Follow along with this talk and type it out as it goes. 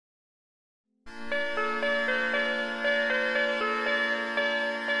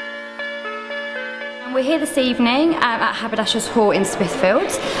We're here this evening at Haberdashers Hall in Smithfield.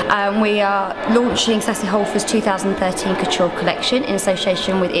 We are launching Sassi Holford's 2013 Couture collection in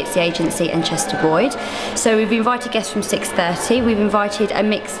association with It's the Agency and Chester Boyd. So we've invited guests from 6:30. We've invited a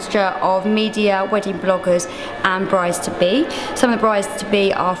mixture of media, wedding bloggers and brides-to-be. Some of the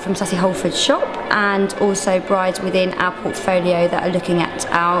brides-to-be are from Sassi Holford's shop, and also brides within our portfolio that are looking at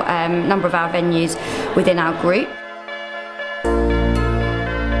our number of our venues within our group.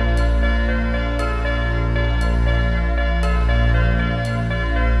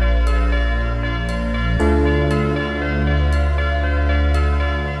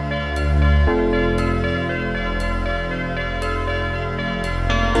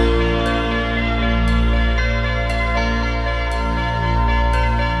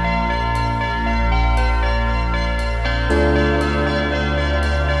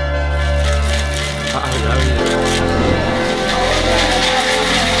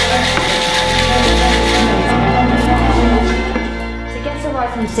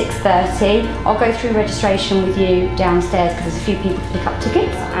 From 6:30, I'll go through registration with you downstairs because there's a few people to pick up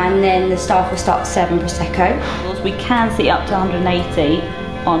tickets, and then the staff will start serving Prosecco. We can see up to 180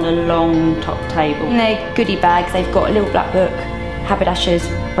 on a long top table. In their goodie bags, they've got a little black book, haberdashers,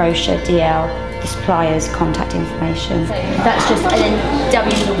 brochure, DL, the suppliers, contact information. So that's just, and then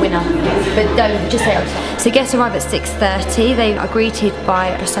W is the winner, but don't just say it. So guests arrive at 6:30. They are greeted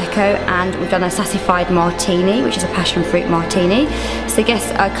by Prosecco, and we've done a sassified martini, which is a passion fruit martini. So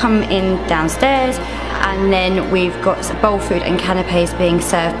guests come in downstairs, and then we've got bowl food and canapes being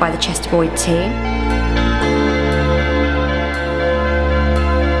served by the Chester Boyd team.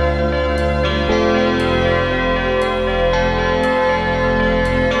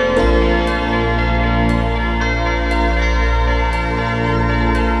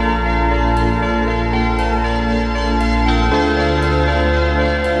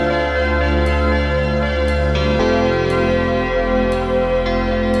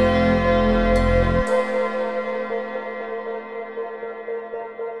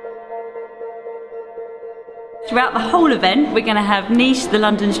 Throughout the whole event, we're going to have Niche, the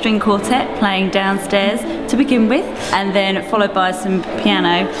London String Quartet, playing downstairs to begin with, and then followed by some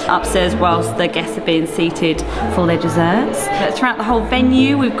piano upstairs whilst the guests are being seated for their desserts. But throughout the whole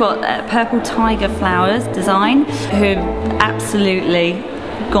venue, we've got Purple Tiger Flowers design, who have absolutely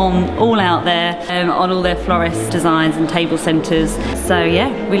gone all out there on all their florist designs and table centres. So yeah,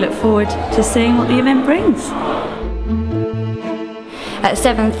 we look forward to seeing what the event brings. At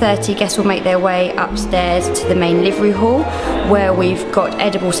 7:30, guests will make their way upstairs to the main Livery Hall, where we've got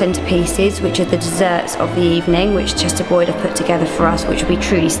edible centerpieces, which are the desserts of the evening, which Chester Boyd have put together for us, which will be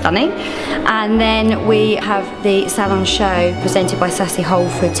truly stunning. And then we have the salon show presented by Sassi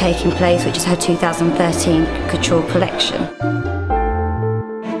Holford taking place, which is her 2013 Couture collection.